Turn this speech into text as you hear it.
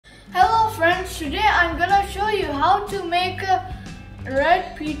today I'm gonna show you how to make a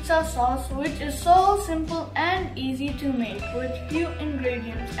red pizza sauce, which is so simple and easy to make with few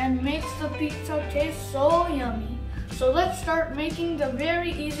ingredients and makes the pizza taste so yummy. So let's start making the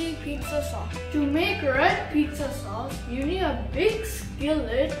very easy pizza sauce. To make red pizza sauce, you need a big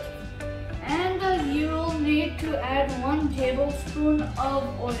skillet and you will need to add 1 tablespoon of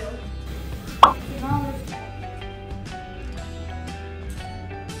oil. So now let's add.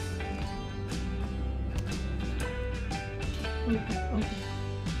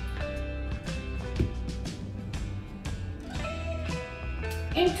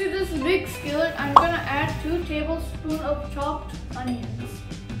 Into this big skillet, I'm gonna add 2 tablespoons of chopped onions.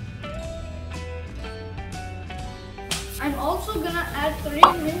 I'm also gonna add 3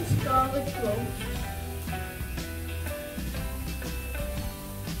 minced garlic cloves.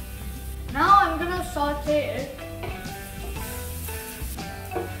 Now I'm gonna saute it.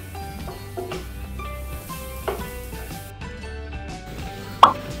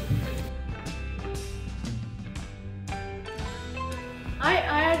 I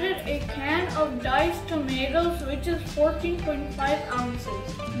added a can of diced tomatoes, which is 14.5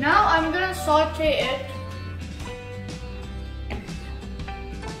 ounces. Now I'm gonna saute it.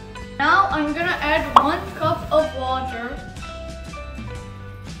 Now I'm gonna add 1 cup of water.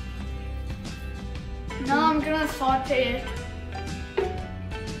 Now I'm gonna saute it.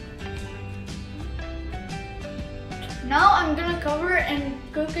 Now I'm gonna cover it and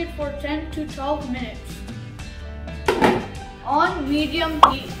cook it for 10 to 12 minutes on medium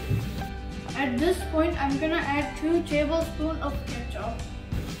heat. At this point, I'm gonna add 2 tablespoons of ketchup.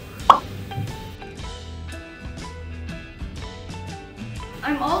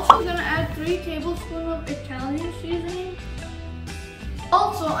 I'm also gonna add 3 tablespoons of Italian seasoning.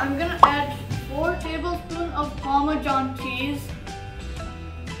 Also, I'm gonna add 4 tablespoons of Parmesan cheese.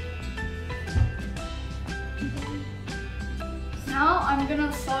 Now I'm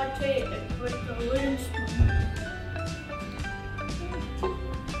gonna saute it with a wooden spoon.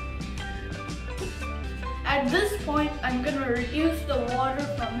 At this point, I'm gonna reduce the water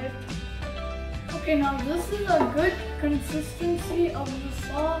from it. Okay, now this is a good consistency of the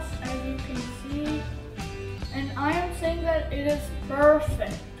sauce, as you can see. And I am saying that it is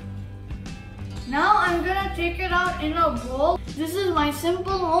perfect. Now I'm gonna take it out in a bowl. This is my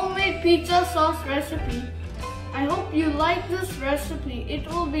simple homemade pizza sauce recipe. I hope you like this recipe. It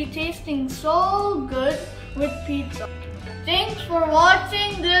will be tasting so good with pizza. Thanks for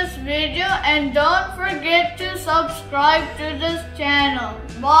watching this video and don't forget to subscribe to this channel.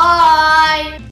 Bye!